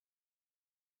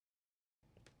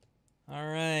All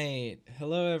right.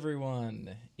 Hello,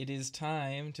 everyone. It is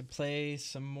time to play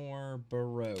some more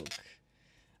Baroque.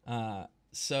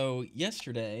 So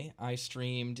yesterday, I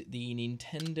streamed the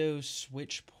Nintendo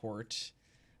Switch port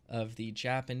of the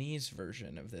Japanese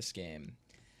version of this game.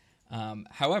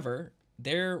 However,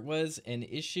 there was an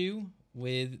issue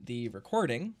with the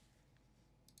recording,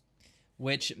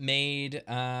 which made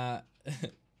archiving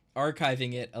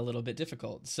it a little bit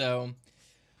difficult. So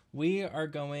we are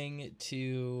going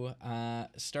to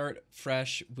start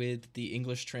fresh with the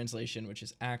English translation, which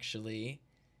is actually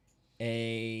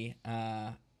a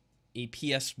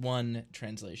PS1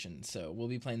 translation. So we'll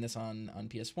be playing this on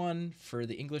PS1 for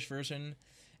the English version,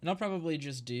 and I'll probably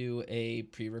just do a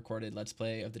pre-recorded Let's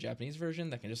Play of the Japanese version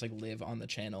that can just like live on the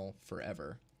channel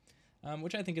forever,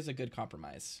 which I think is a good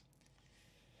compromise.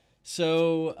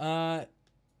 So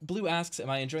Blue asks, am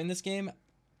I enjoying this game?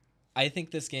 I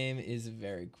think this game is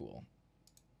very cool.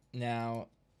 Now,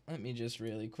 let me just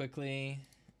really quickly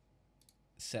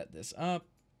set this up.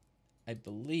 I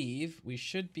believe we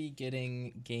should be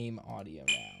getting game audio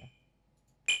now.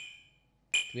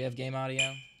 Do we have game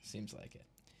audio? Seems like it.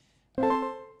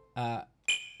 I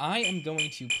am going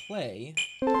to play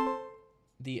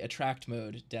the attract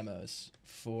mode demos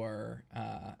for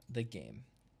the game.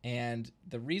 And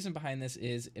the reason behind this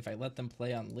is if I let them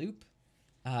play on loop,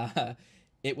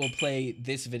 it will play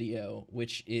this video,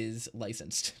 which is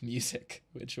licensed music,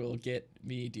 which will get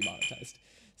me demonetized.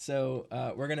 So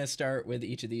we're going to start with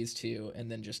each of these two and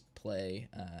then just play,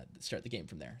 start the game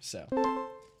from there. So.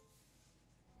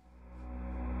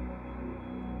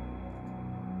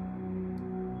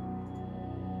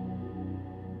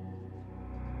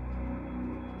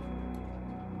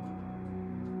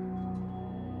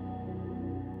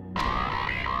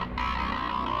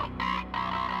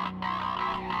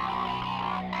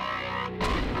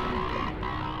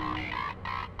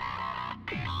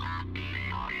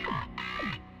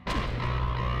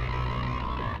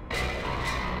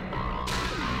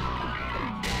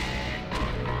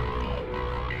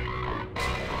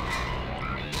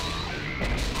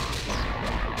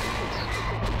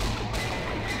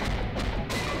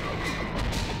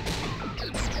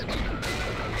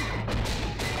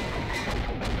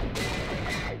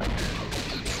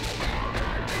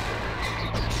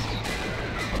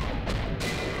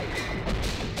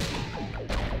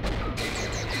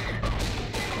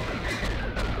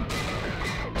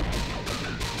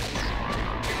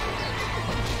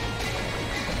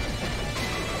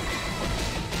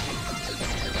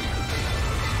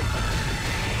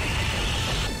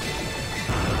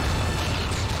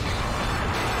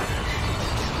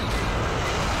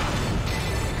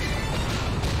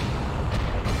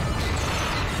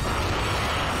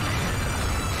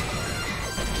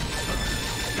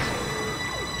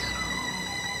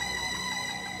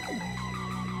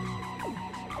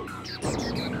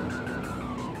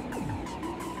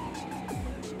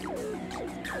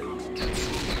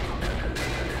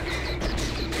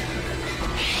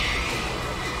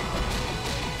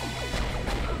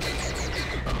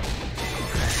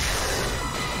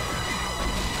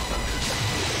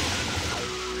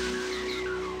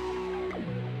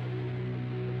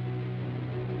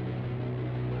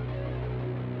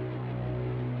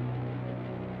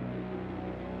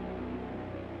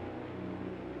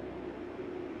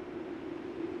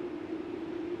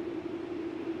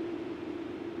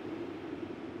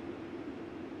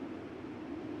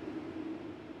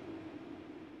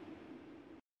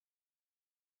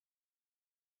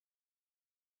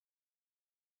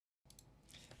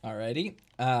 Alrighty,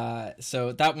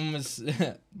 so that one was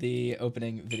the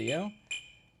opening video.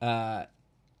 Let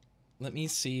me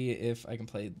see if I can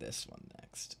play this one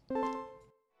next.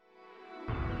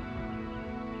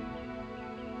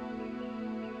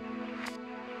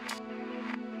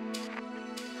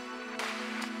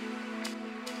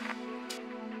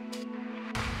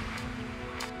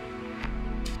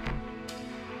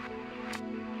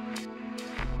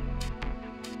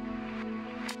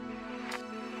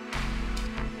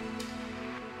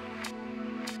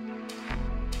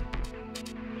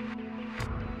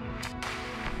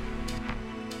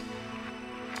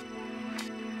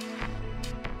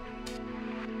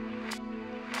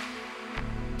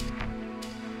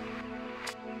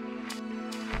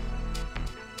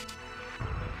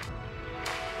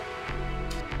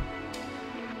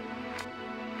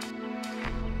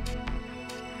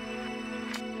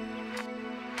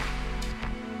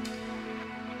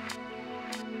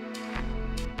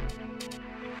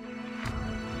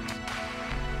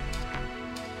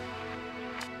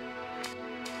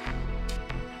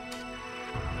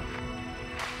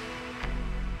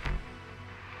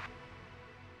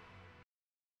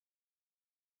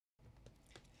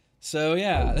 So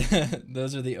yeah,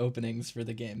 those are the openings for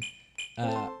the game.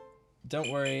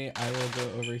 Don't worry, I will go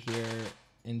over here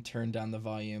and turn down the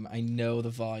volume. I know the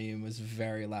volume was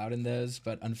very loud in those,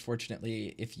 but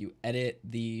unfortunately, if you edit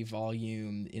the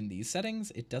volume in these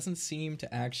settings, it doesn't seem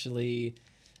to actually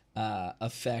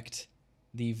affect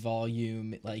the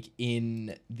volume like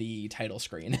in the title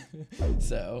screen.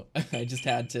 So I just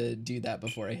had to do that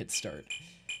before I hit start.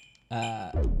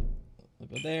 We'll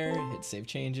go there, hit save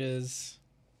changes.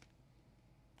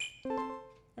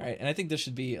 All right, and I think this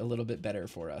should be a little bit better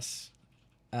for us.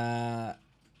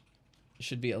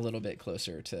 Should be a little bit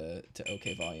closer to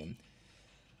OK volume.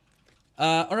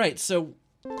 All right, so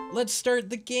let's start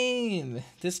the game.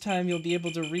 This time you'll be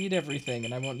able to read everything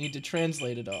and I won't need to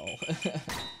translate it all.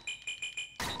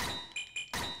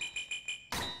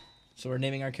 So we're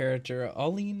naming our character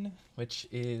Aline, which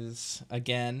is,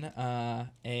 again,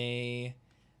 a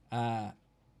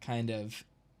kind of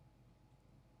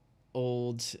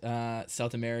old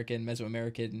South American,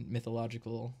 Mesoamerican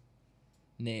mythological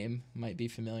name. Might be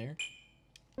familiar.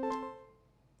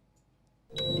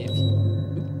 If you...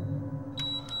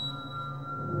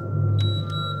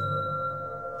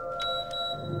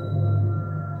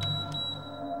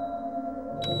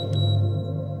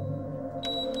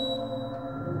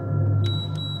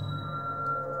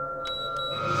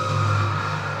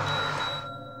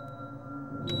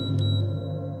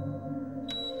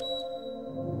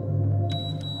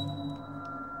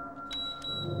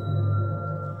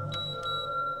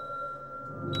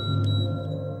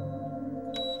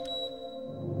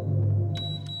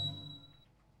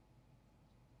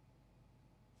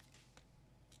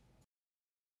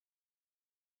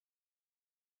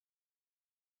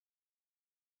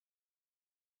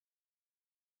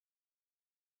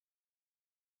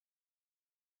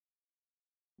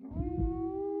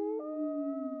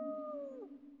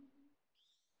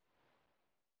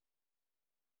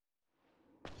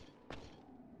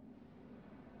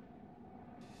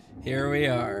 Here we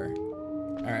are.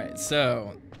 All right,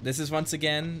 so this is once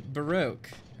again Baroque,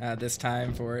 this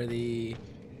time for the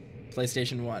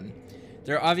PlayStation 1.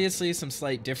 There are obviously some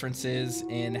slight differences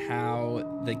in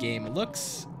how the game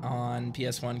looks on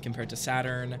PS1 compared to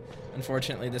Saturn.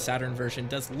 Unfortunately, the Saturn version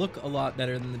does look a lot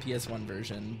better than the PS1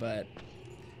 version, but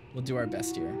we'll do our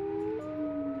best here.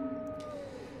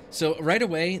 So right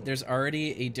away, there's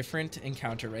already a different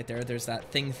encounter right there. There's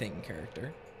that Thing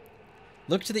character.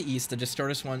 Look to the east, the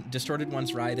distorted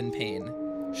ones writhe in pain.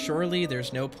 Surely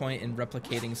there's no point in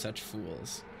replicating such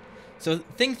fools. So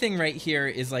Thing right here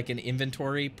is like an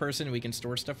inventory person. We can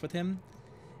store stuff with him.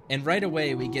 And right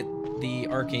away we get the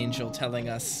Archangel telling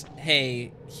us,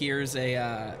 hey, here's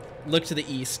a, look to the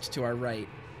east to our right.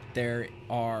 There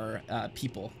are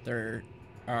people. There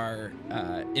are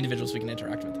individuals we can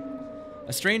interact with.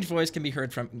 A strange voice can be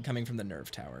heard coming from the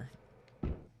nerve tower.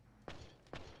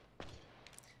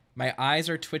 My eyes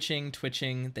are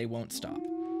twitching, they won't stop.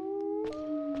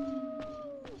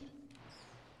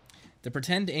 The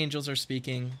pretend angels are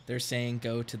speaking. They're saying,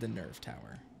 go to the nerve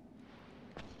tower.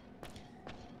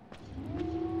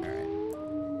 All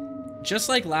right. Just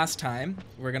like last time,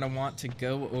 we're going to want to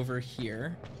go over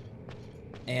here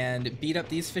and beat up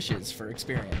these fishes for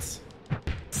experience.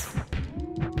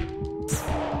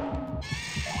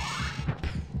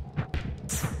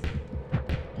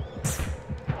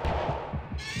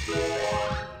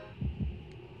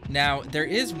 Now, there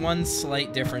is one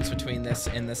slight difference between this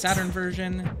and the Saturn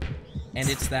version, and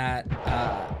it's that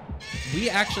we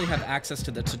actually have access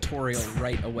to the tutorial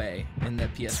right away in the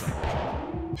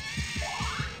PS1 version.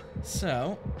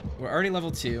 So, we're already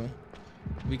level 2.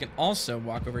 We can also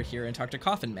walk over here and talk to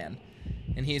Coffin Man.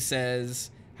 And he says,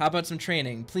 how about some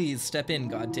training? Please step in,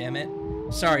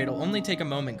 goddammit. Sorry, it'll only take a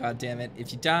moment, goddammit.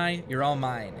 If you die, you're all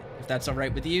mine. If that's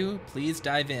alright with you, please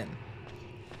dive in.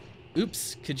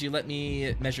 Oops, could you let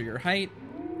me measure your height?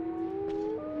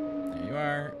 There you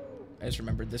are. I just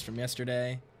remembered this from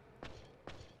yesterday.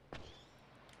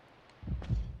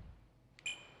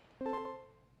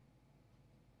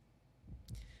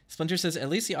 Splinter says, at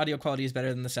least the audio quality is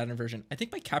better than the Saturn version. I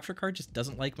think my capture card just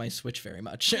doesn't like my Switch very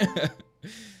much.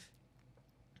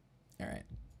 Alright.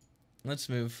 Let's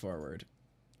move forward.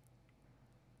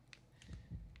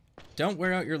 Don't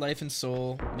wear out your life and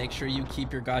soul. Make sure you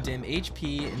keep your goddamn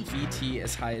HP and VT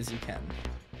as high as you can.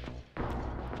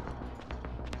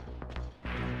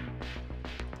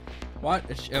 What?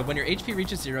 When your HP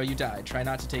reaches 0, you die. Try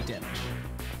not to take damage.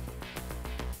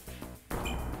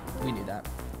 We knew that.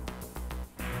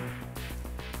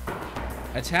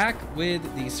 Attack with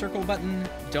the circle button.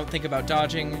 Don't think about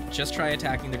dodging. Just try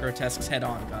attacking the grotesques head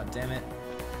on, goddammit.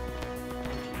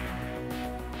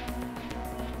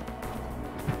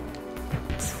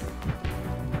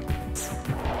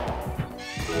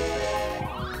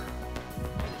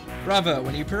 Bravo,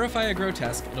 when you purify a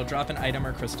grotesque, it'll drop an item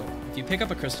or crystal. If you pick up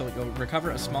a crystal, you'll recover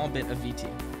a small bit of VT.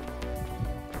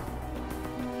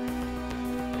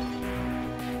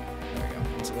 There we go.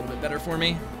 It's a little bit better for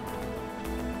me.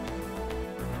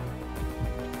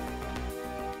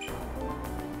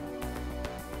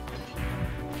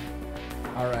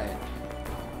 All right.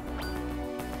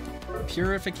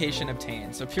 Purification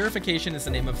obtained. So purification is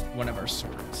the name of one of our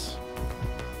swords.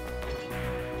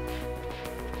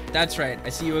 That's right. I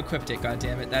see you equipped it. God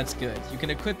damn it. That's good. You can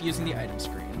equip using the item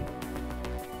screen.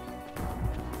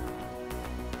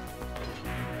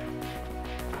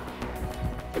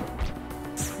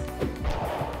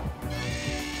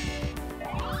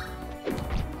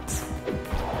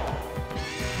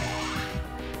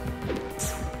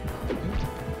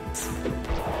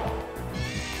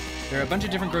 There are a bunch of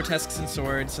different grotesques and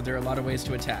swords, so there are a lot of ways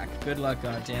to attack. Good luck,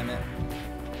 god damn it.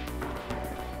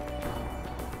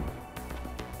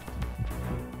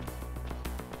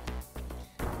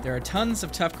 There are tons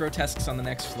of tough grotesques on the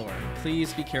next floor.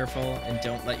 Please be careful and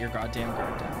don't let your goddamn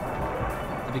guard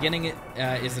down. The beginning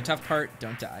is the tough part.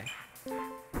 Don't die.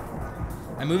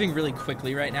 I'm moving really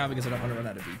quickly right now because I don't want to run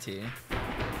out of VT. You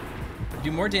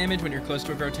do more damage when you're close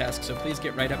to a grotesque, so please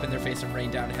get right up in their face and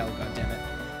rain down hell, goddammit.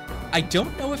 I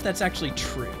don't know if that's actually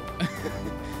true.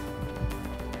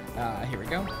 Here we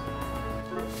go.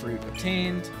 Fruit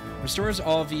obtained. Restores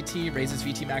all VT, raises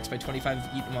VT max by 25 if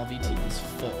eaten while VT is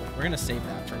full. We're gonna save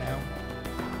that for now.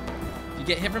 If you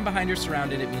get hit from behind or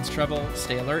surrounded, it means trouble.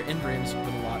 Stay alert in rooms with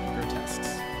a lot of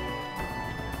grotesques.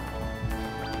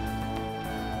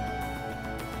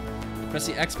 Press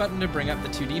the X button to bring up the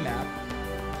 2D map.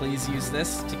 Please use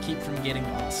this to keep from getting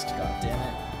lost. God damn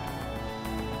it.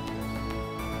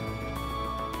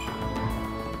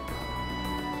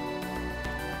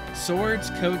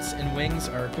 Swords, coats, and wings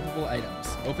are equipable items.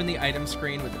 Open the item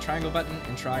screen with the triangle button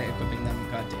and try equipping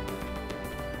them. God damn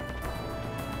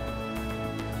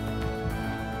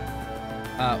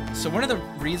it. So one of the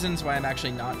reasons why I'm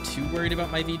actually not too worried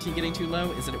about my VT getting too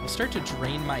low is that it will start to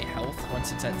drain my health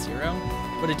once it's at 0,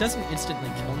 but it doesn't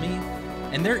instantly kill me,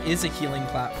 and there is a healing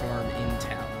platform in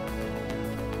town.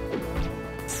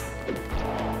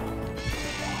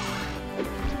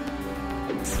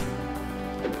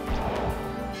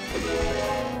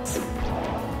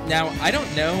 Now, I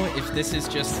don't know if this is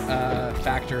just a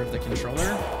factor of the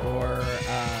controller or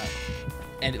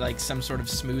and like some sort of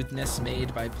smoothness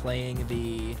made by playing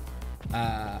the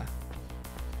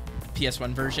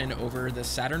PS1 version over the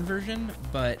Saturn version,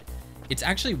 but it's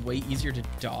actually way easier to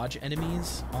dodge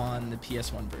enemies on the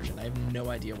PS1 version. I have no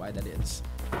idea why that is.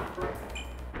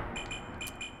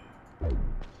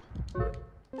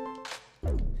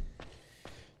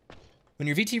 When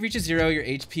your VT reaches 0, your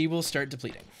HP will start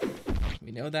depleting.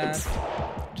 We know that.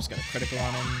 Just got a critical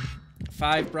on him.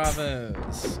 5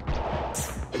 bravos.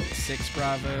 6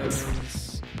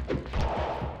 bravos.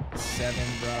 7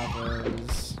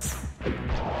 bravos. 8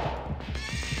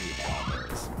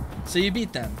 bravos. So you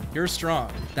beat them. You're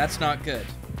strong. That's not good.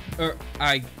 Or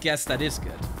I guess that is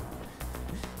good.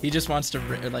 He just wants to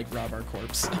like rob our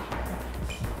corpse.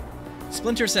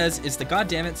 Splinter says, is the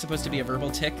goddammit supposed to be a verbal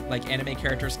tick, like anime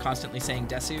characters constantly saying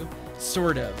desu?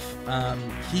 Sort of.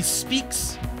 He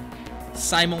speaks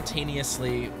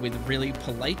simultaneously with really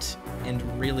polite and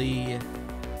really,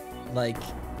 like,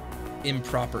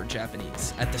 improper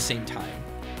Japanese at the same time.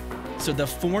 So the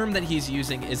form that he's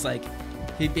using is like,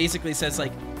 he basically says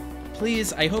like,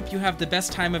 please, I hope you have the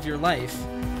best time of your life.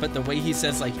 But the way he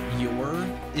says like, your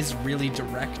is really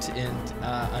direct and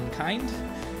unkind.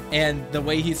 And the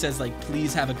way he says, like,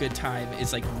 please have a good time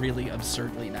is, like, really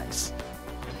absurdly nice.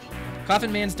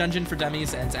 Coffin Man's Dungeon for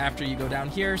Dummies ends after you go down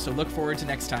here, so look forward to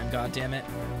next time, goddammit.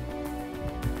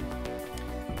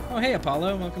 Oh, hey,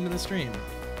 Apollo. Welcome to the stream.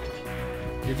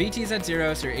 Your VT's at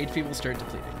 0, so your HP will start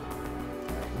depleting.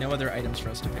 Right, no other items for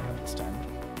us to pick up this time.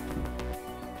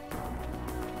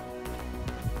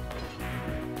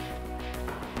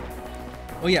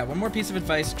 Oh, yeah, one more piece of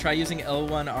advice. Try using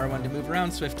L1, R1 to move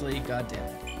around swiftly.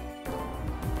 Goddammit.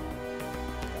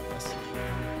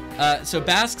 So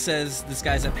Bask says this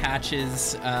guy's a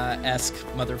Patches-esque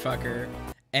motherfucker,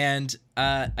 and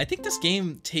I think this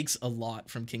game takes a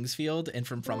lot from Kingsfield and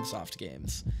from FromSoft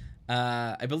games.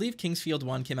 I believe Kingsfield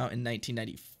 1 came out in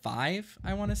 1995,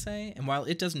 I want to say, and while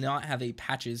it does not have a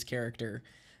Patches character,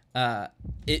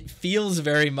 it feels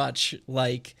very much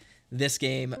like this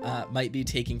game might be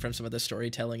taking from some of the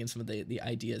storytelling and some of the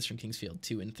ideas from Kingsfield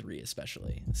 2 and 3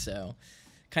 especially. So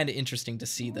kind of interesting to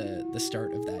see the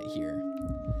start of that here.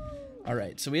 All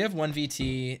right, so we have 1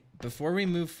 VT. Before we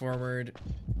move forward,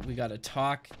 we got to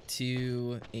talk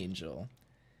to Angel.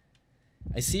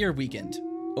 I see you're weakened.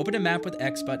 Open a map with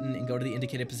X button and go to the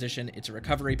indicated position. It's a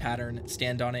recovery pattern.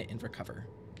 Stand on it and recover.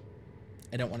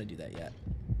 I don't want to do that yet.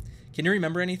 Can you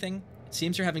remember anything? It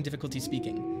seems you're having difficulty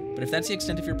speaking, but if that's the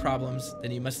extent of your problems,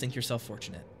 then you must think yourself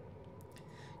fortunate.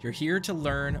 You're here to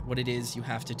learn what it is you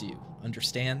have to do.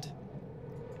 Understand?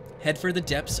 Head for the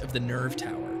depths of the nerve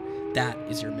tower. That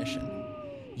is your mission.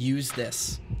 Use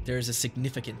this. There is a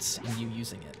significance in you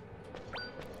using it.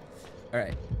 All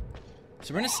right.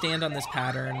 So we're going to stand on this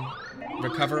pattern,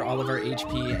 recover all of our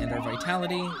HP and our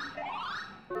vitality.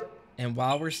 And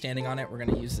while we're standing on it, we're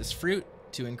going to use this fruit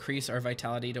to increase our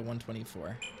vitality to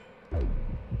 124.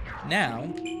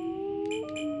 Now,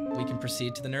 we can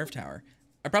proceed to the nerve tower.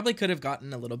 I probably could have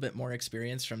gotten a little bit more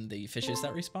experience from the fishes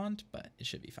that respawned, but it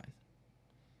should be fine.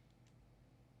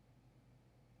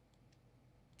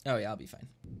 Oh yeah, I'll be fine.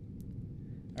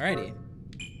 Alrighty.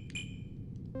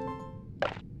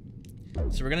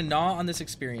 So we're gonna gnaw on this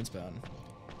experience bone.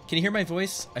 Can you hear my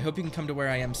voice? I hope you can come to where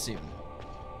I am soon.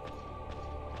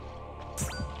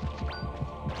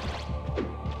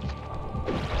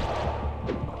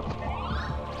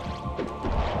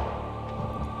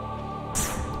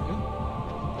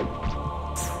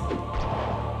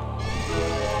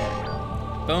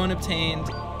 Bone obtained,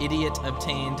 idiot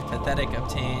obtained, pathetic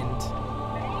obtained.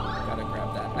 Gotta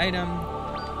grab that item.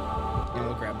 And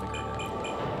we'll grab the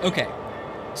girder. Okay,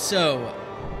 so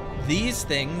these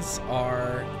things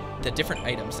are the different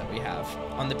items that we have.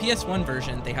 On the PS1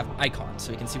 version, they have icons,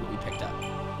 so we can see what we picked up.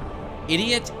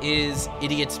 Idiot is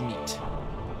idiot's meat.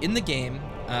 In the game,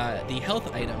 the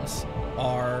health items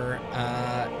are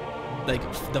like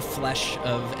the flesh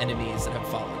of enemies that have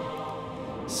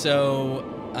fallen. So,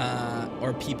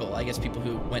 or people, I guess people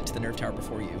who went to the nerve tower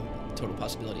before you, total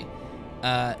possibility.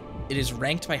 It is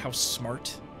ranked by how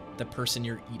smart the person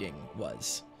you're eating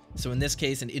was. So in this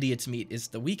case, an idiot's meat is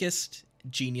the weakest,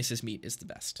 genius's meat is the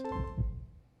best.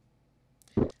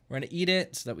 We're going to eat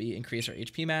it so that we increase our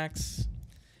HP max.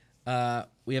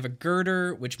 We have a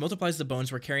girder, which multiplies the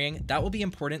bones we're carrying. That will be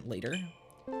important later.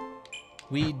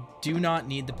 We do not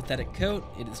need the pathetic coat.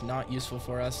 It is not useful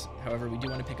for us. However, we do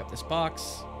want to pick up this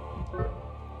box.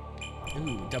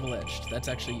 Ooh, double-edged. That's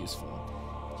actually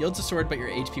useful. Yields a sword, but your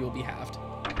HP will be halved.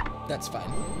 That's fine.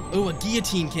 Oh, a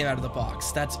guillotine came out of the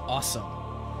box. That's awesome.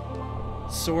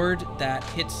 Sword that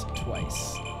hits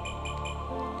twice.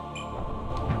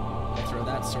 I'll throw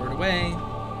that sword away.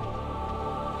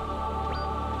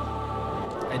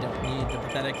 I don't need the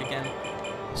pathetic again.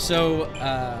 So,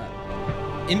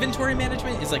 inventory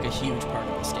management is like a huge part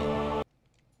of this game,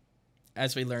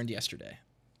 as we learned yesterday.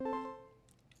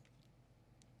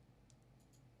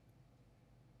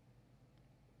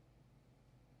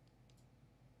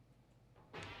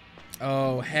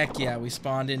 Oh, heck yeah, we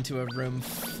spawned into a room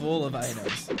full of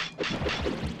items.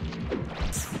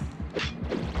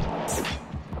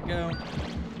 There we go.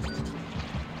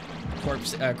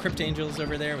 Crypt Angels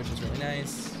over there, which is really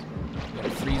nice. We got a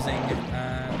freezing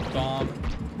bomb.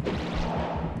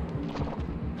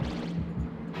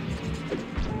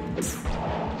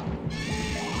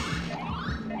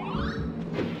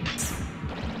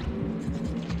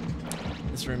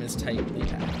 This room is tightly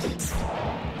packed.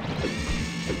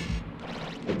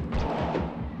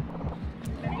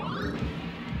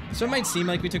 So it might seem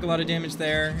like we took a lot of damage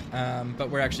there, but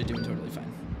we're actually doing totally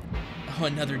fine. Oh,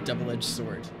 another double-edged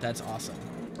sword. That's awesome.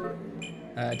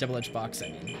 Double-edged box, I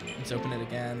mean. Let's open it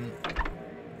again.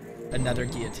 Another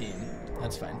guillotine.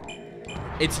 That's fine.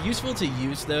 It's useful to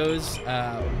use those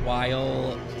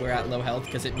while we're at low health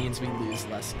because it means we lose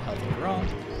less health overall.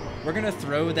 We're going to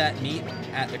throw that meat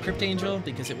at the Crypt Angel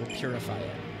because it will purify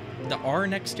it. The R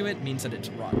next to it means that it's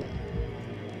rotten.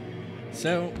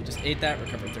 So we just ate that,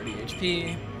 recovered 30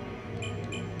 HP.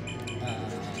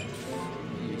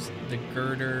 Use the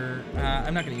girder.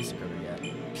 I'm not going to use the girder yet.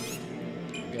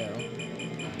 Go.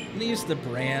 I'm going to use the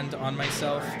brand on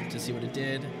myself to see what it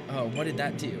did. Oh, what did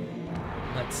that do?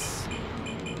 Let's see.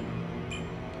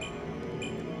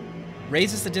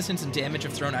 Raises the distance and damage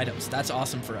of thrown items. That's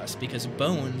awesome for us because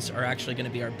bones are actually going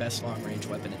to be our best long-range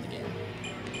weapon in the game.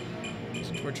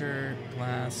 Torture,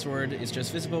 glass, sword is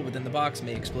just visible within the box,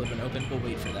 may explode when opened. We'll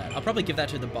wait for that. I'll probably give that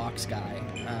to the box guy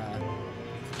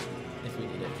if we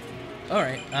need it.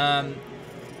 Alright,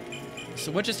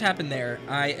 so what just happened there?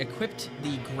 I equipped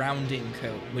the grounding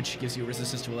coat, which gives you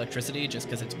resistance to electricity just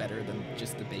because it's better than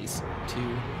just the base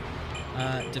 2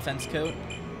 defense coat.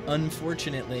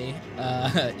 Unfortunately,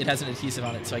 it has an adhesive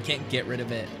on it, so I can't get rid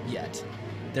of it yet.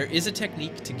 There is a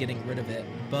technique to getting rid of it,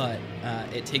 but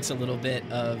it takes a little bit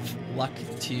of luck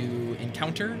to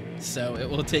encounter, so it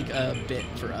will take a bit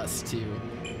for us to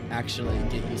actually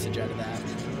get usage out of that.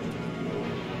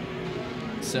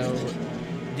 So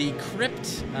the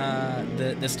crypt,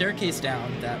 the staircase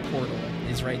down, that portal,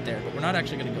 is right there, but we're not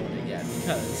actually going to go in it yet,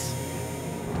 because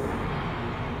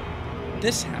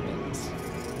this happens.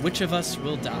 Which of us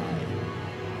will die?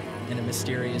 And a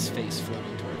mysterious face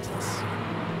floating towards us.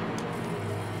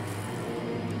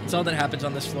 That's all that happens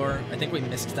on this floor. I think we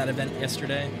missed that event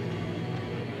yesterday.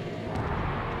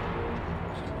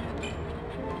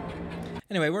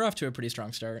 Anyway, we're off to a pretty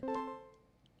strong start.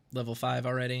 Level 5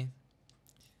 already.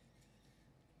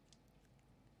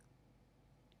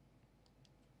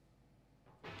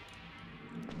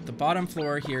 The bottom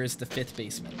floor here is the 5th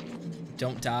basement.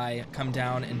 Don't die, come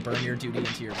down, and burn your duty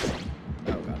into your brain.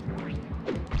 Oh god.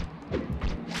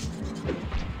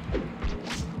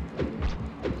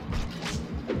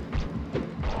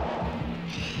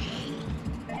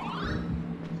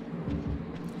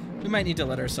 We might need to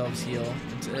let ourselves heal.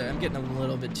 I'm getting a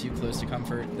little bit too close to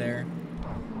comfort there.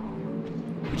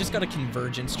 We just got a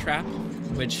convergence trap,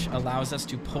 which allows us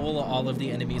to pull all of the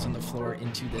enemies on the floor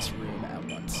into this room at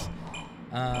once.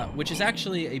 Which is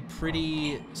actually a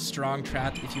pretty strong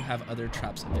trap if you have other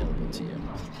traps available to you.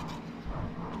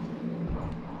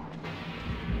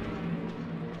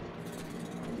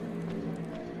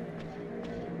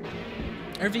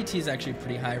 Our VT is actually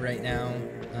pretty high right now,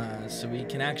 so we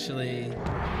can actually...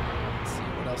 Let's see,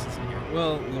 what else is in here?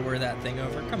 We'll lure that thing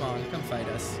over. Come on, come fight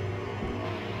us.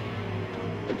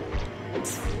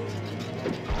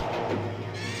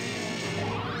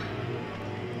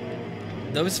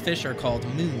 Those fish are called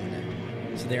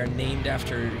Moon, so they are named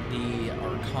after the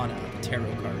Arcana, the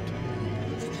tarot card.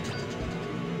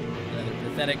 Another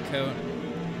pathetic coat.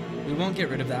 We won't get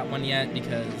rid of that one yet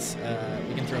because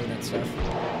we can throw it at stuff.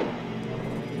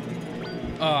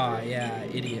 Oh yeah,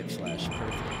 idiot flesh,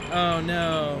 perfect. Oh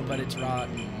no, but it's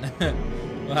rotten.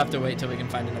 We'll have to wait till we can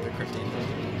find another crypt angel.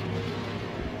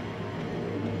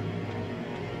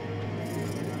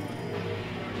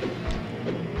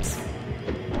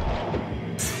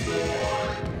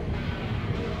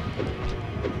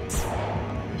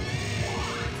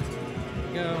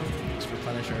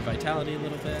 Our vitality a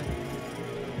little bit.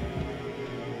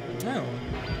 No.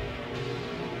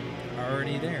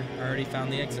 Already there. Already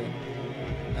found the exit.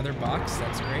 Another box.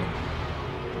 That's great.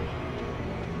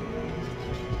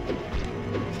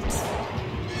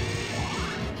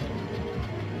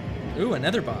 Ooh,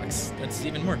 another box. That's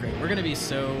even more great. We're going to be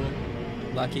so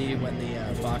lucky when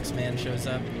the box man shows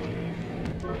up.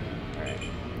 Alright.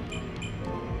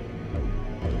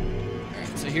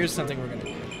 Alright, so here's something we're going to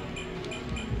do.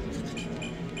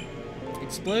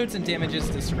 Explodes and damages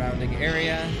the surrounding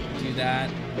area. Do that.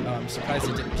 Oh, I'm surprised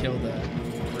it didn't kill the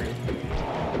room. There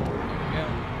we go.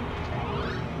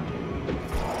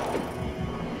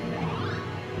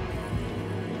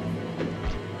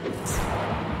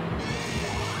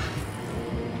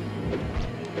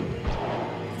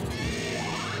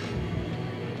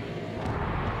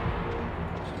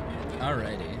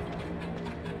 Alrighty.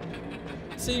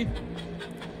 See?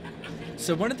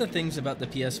 So one of the things about the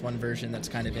PS1 version that's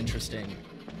kind of interesting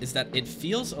is that it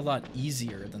feels a lot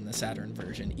easier than the Saturn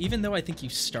version, even though I think you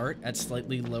start at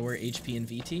slightly lower HP and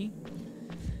VT.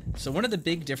 So one of the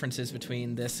big differences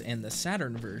between this and the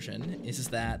Saturn version is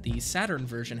that the Saturn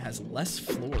version has less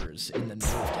floors in the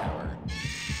nerve tower,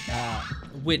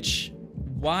 which,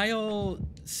 while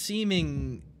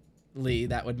seemingly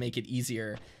that would make it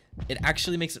easier, it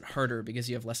actually makes it harder because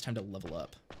you have less time to level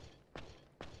up.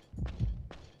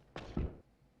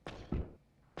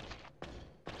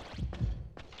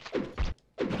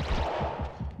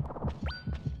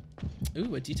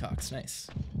 Ooh, a detox. Nice.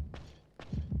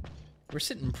 We're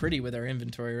sitting pretty with our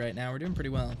inventory right now. We're doing pretty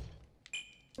well.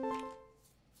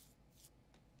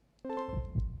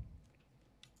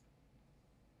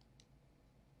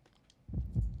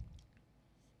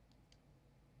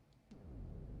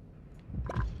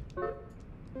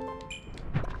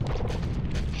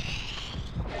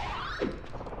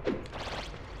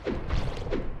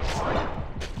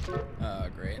 Oh,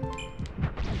 great.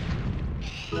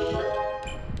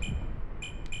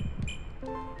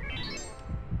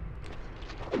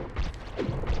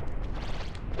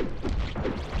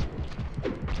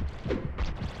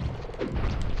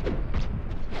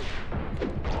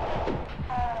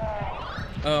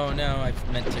 Oh no, I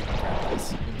meant to grab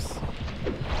this. Oops.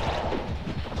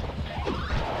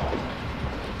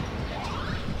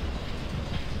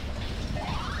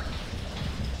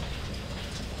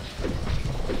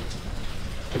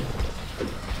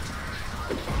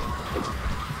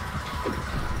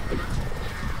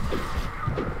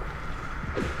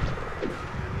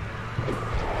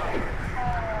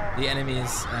 The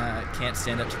enemies can't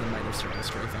stand up to the miter circle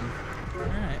strafing.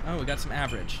 Alright, oh, we got some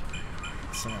average.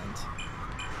 Excellent.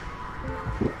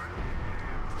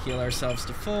 Heal ourselves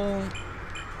to full.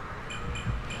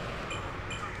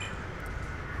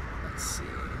 Let's see.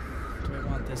 Do I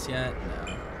want this yet?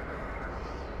 No.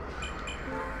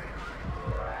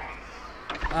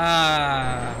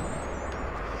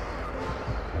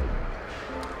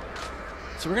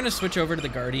 So we're going to switch over to the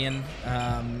Guardian,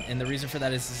 and the reason for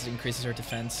that is this increases our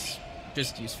defense.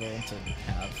 Just useful to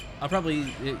have.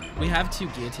 We have 2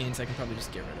 guillotines, I can probably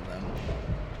just get rid of them.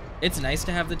 It's nice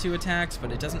to have the 2 attacks,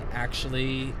 but it doesn't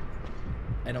actually,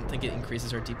 I don't think it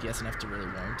increases our DPS enough to really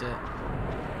warrant it.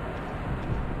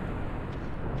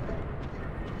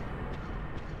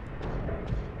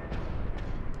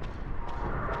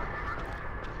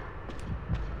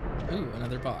 Ooh,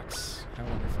 another box. How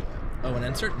wonderful. Oh, an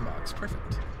uncertain box.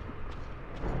 Perfect.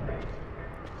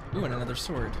 Ooh, and another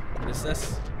sword. What is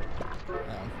this?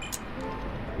 Oh.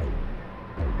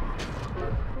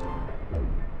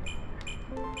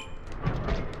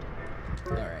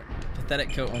 Alright.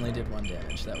 Pathetic coat only did 1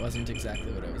 damage. That wasn't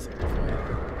exactly what I was looking for.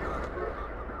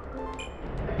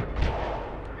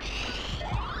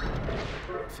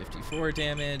 54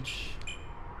 damage.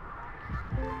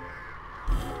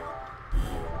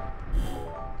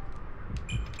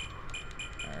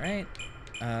 Alright.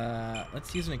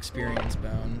 Let's use an experience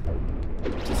bone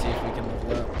to see if we can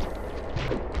level up.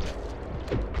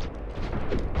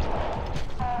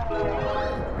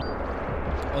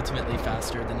 Ultimately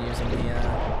faster than using the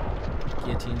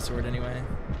guillotine sword anyway.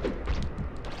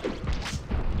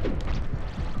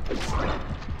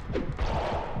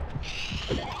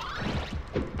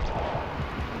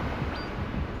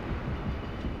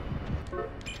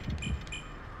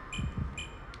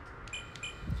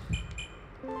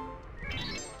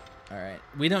 Alright,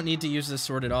 we don't need to use this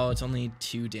sword at all. It's only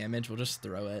 2 damage. We'll just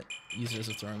throw it. Use it as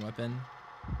a throwing weapon.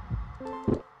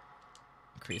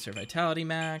 Increase our vitality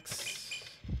max.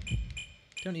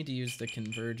 Don't need to use the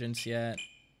convergence yet.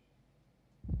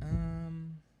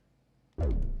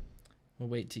 We'll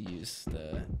wait to use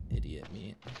the idiot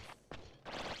meat.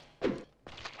 There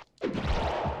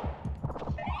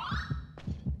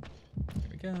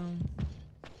we go.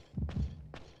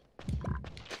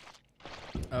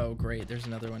 Oh, great. There's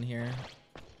another one here.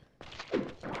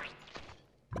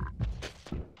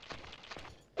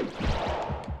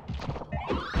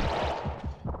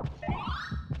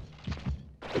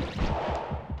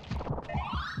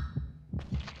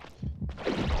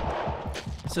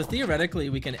 So theoretically,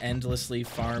 we can endlessly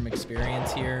farm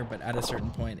experience here, but at a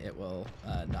certain point, it will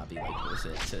not be like worth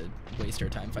it to waste our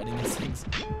time fighting these things.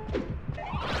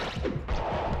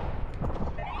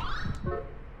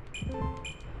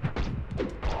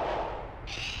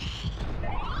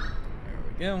 There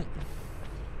we go.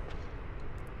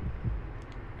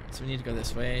 So we need to go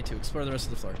this way to explore the rest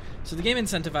of the floor. So the game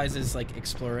incentivizes like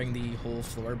exploring the whole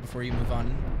floor before you move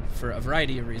on for a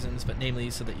variety of reasons, but namely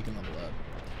so that you can level up.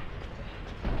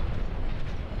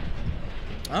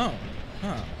 Oh,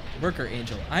 huh. Worker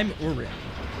Angel. I'm Urim.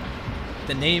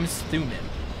 The name's Thuman.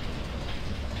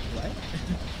 What?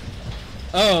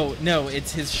 Oh, no,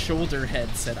 it's his shoulder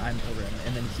head said I'm Urim,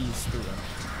 and then he's Thuman.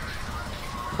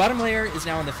 The bottom layer is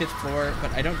now on the 5th floor,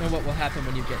 but I don't know what will happen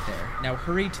when you get there. Now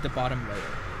hurry to the bottom layer.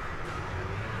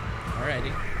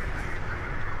 Alrighty.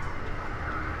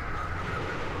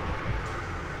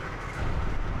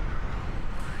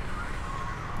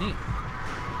 Neat.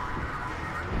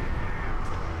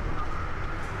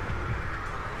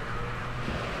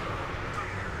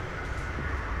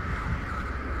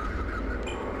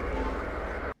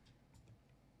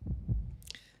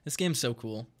 This game's so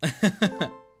cool.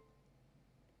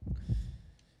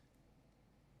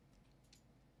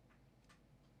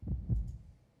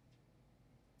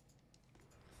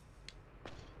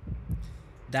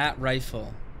 That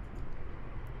rifle.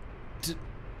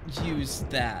 Use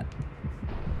that.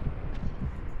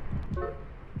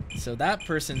 So that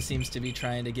person seems to be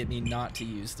trying to get me not to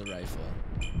use the rifle.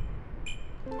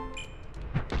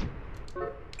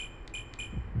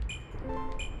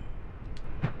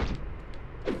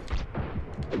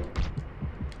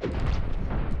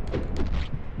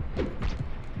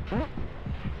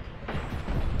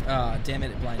 Ah, oh, damn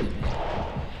it, it blinded me.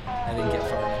 I didn't get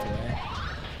far enough away.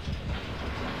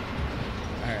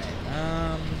 Alright,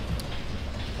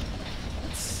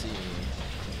 let's see.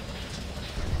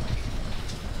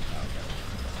 Okay.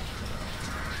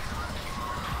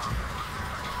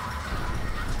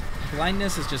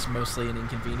 Blindness is just mostly an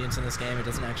inconvenience in this game. It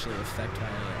doesn't actually affect my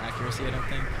accuracy, I don't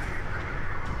think.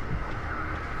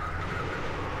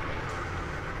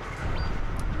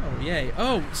 Oh, yay.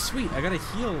 Oh, sweet, I got a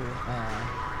heal,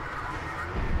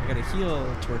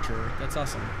 torture. That's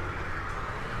awesome.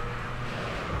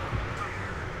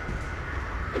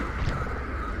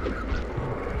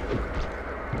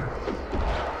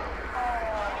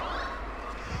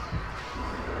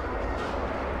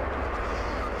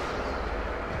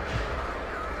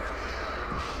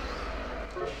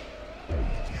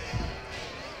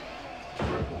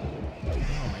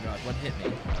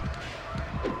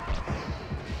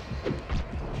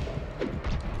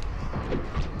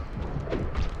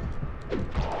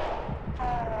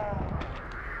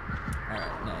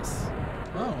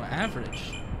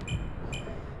 average.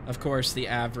 Of course, the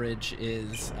average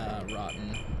is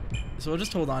rotten. So we'll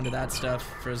just hold on to that stuff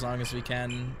for as long as we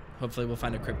can. Hopefully we'll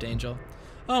find a Crypt Angel.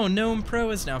 Oh, Gnome Pro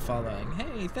is now following.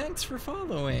 Hey, thanks for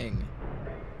following.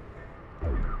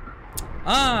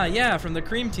 Ah, yeah, from the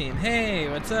Cream Team. Hey,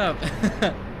 what's up?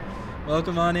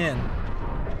 Welcome on in.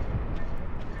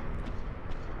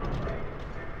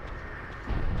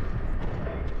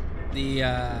 The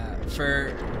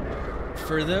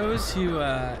for those who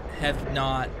have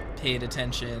not paid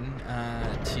attention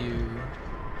to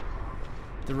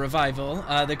the revival,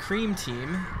 the Cream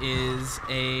Team is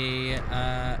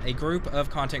a group of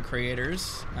content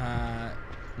creators,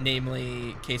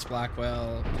 namely Case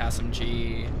Blackwell, Kasim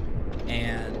G,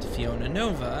 and Fiona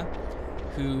Nova,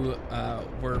 who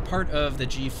were part of the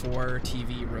G4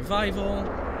 TV revival.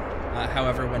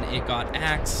 However, when it got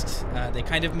axed, they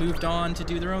kind of moved on to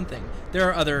do their own thing. There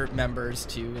are other members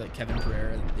too, like Kevin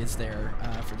Pereira is there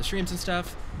for the streams and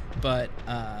stuff, but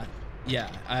yeah,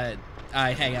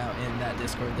 I hang out in that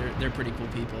Discord. They're pretty cool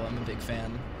people. I'm a big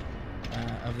fan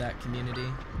of that community.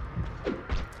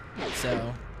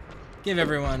 So give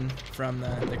everyone from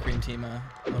the Cream Team a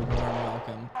warm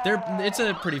welcome. It's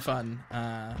a pretty fun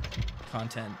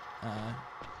content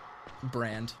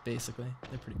brand, basically.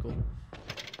 They're pretty cool.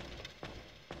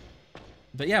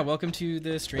 But yeah, welcome to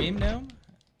the stream, Gnome.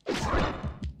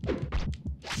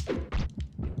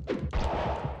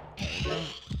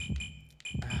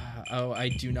 Oh, I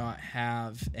do not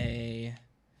have a...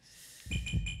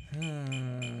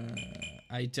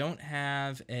 I don't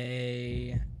have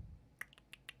a...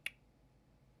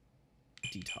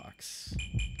 detox.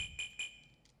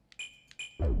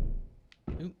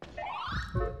 Oop.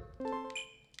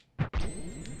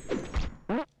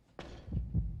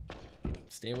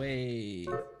 Stay away.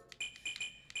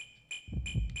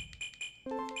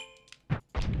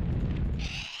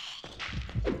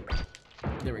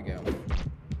 There we go.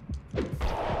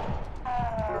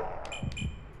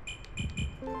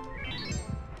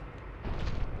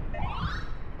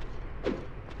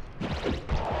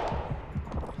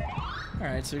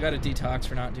 Alright, so we got a detox.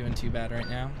 We're not doing too bad right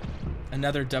now.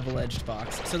 Another double-edged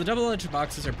box. So the double-edged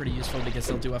boxes are pretty useful because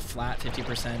they'll do a flat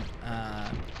 50%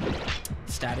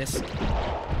 status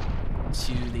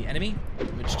to the enemy,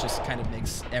 which just kind of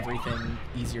makes everything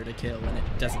easier to kill, and it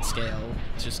doesn't scale.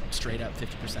 It's just straight up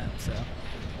 50%, so.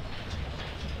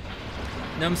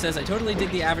 Gnome says, I totally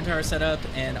dig the avatar setup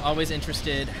and always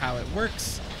interested how it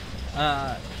works.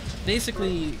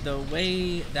 Basically, the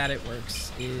way that it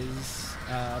works is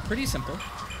pretty simple.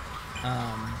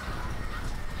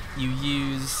 You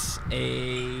use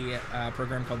a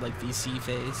program called like VC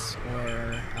Face,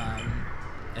 or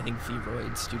I think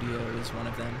Vroid Studio is one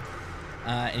of them.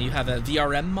 And you have a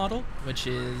VRM model, which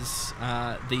is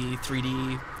the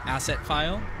 3D asset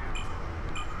file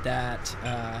that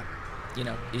you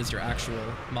know, is your actual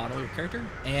model, your character.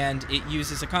 And it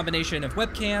uses a combination of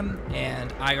webcam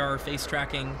and IR face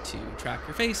tracking to track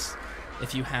your face.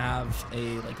 If you have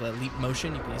a leap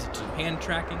motion, you can use it to do hand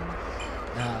tracking.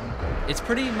 It's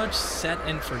pretty much set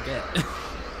and forget,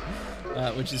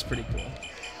 which is pretty cool.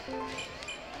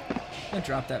 I'm gonna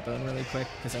drop that bone really quick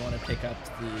because I want to pick up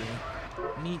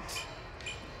the meat.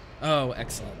 Oh,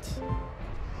 excellent.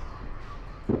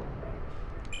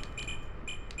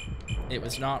 It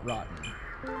was not rotten.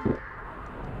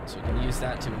 So we can use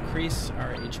that to increase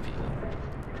our HP.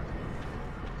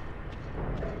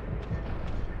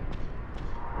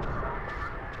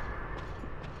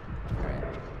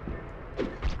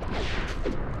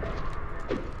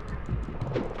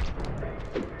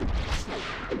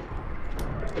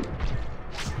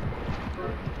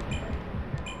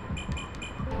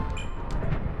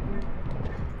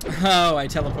 Oh, I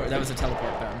teleport. That was a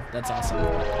teleport bone. That's awesome.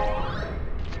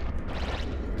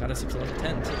 Got us up to level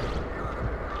 10 too.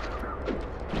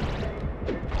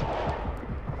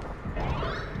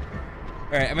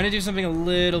 Alright, I'm gonna do something a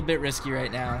little bit risky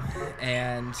right now.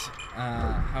 And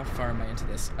how far am I into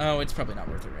this? Oh, it's probably not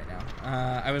worth it right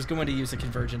now. I was going to use a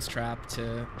convergence trap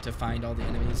to find all the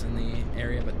enemies in the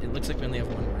area, but it looks like we only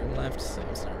have one room left, so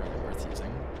it's not really worth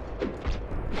using.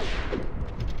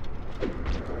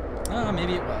 Oh,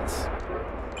 maybe it was.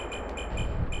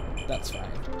 That's fine.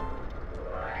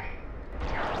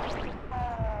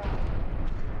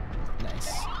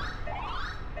 Nice.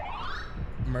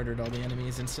 Murdered all the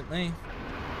enemies instantly.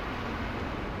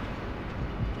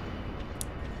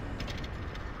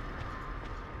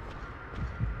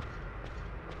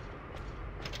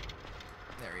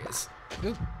 There he is.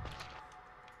 Oop.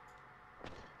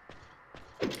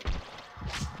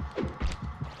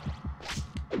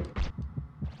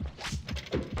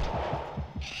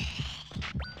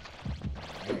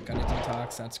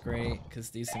 tox. That's great, because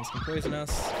these things can poison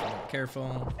us. So be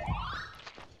careful.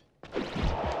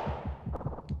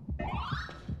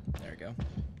 There we go.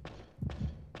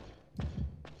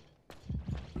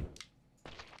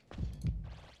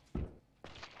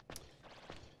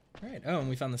 All right. Oh, and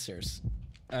we found the stairs.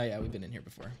 Oh, yeah, we've been in here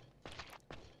before.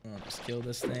 I'll just kill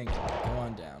this thing and go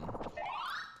on down.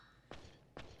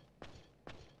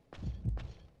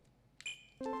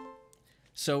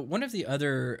 So one of the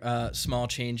other small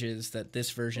changes that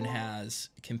this version has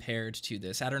compared to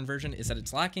the Saturn version is that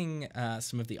it's lacking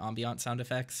some of the ambient sound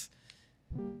effects.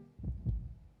 Can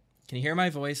you hear my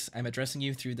voice? I'm addressing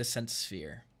you through the sense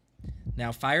sphere.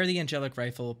 Now fire the angelic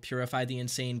rifle, purify the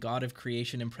insane god of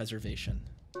creation and preservation.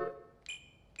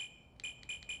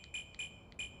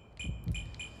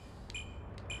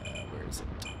 Where is it?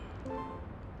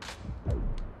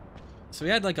 So we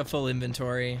had like a full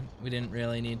inventory. We didn't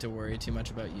really need to worry too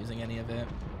much about using any of it.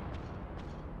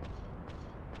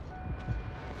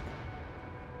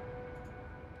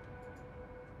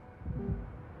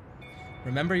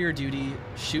 Remember your duty,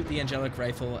 shoot the angelic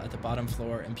rifle at the bottom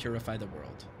floor and purify the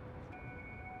world.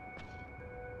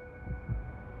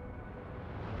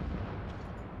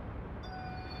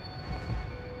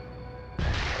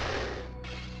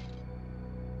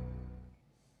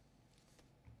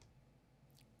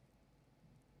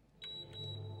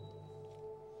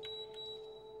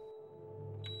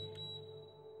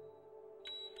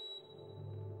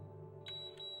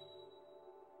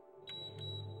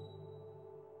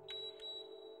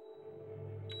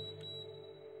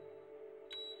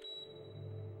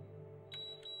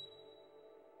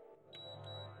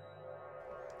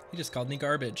 He just called me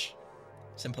garbage.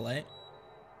 Simple, eh?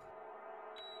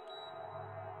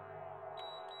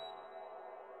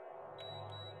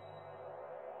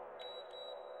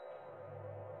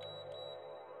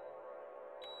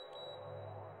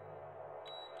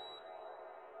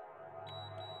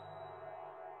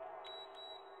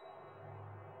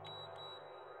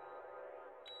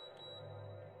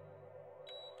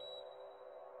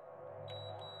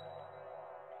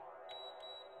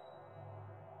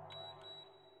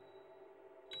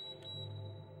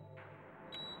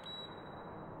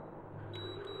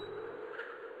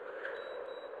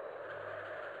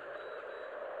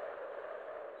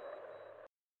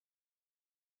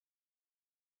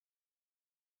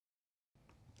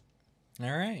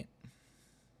 All right.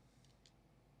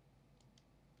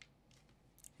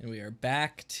 And we are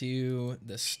back to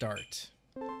the start.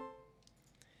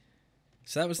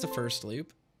 So that was the first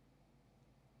loop.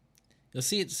 You'll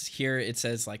see it's here, it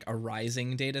says like a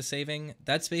rising data saving.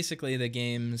 That's basically the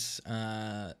game's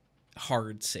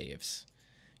hard saves.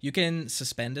 You can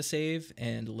suspend a save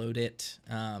and load it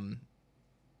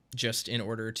just in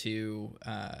order to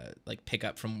like pick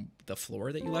up from the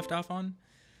floor that you left off on.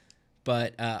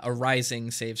 But a rising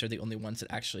saves are the only ones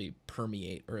that actually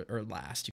permeate or last.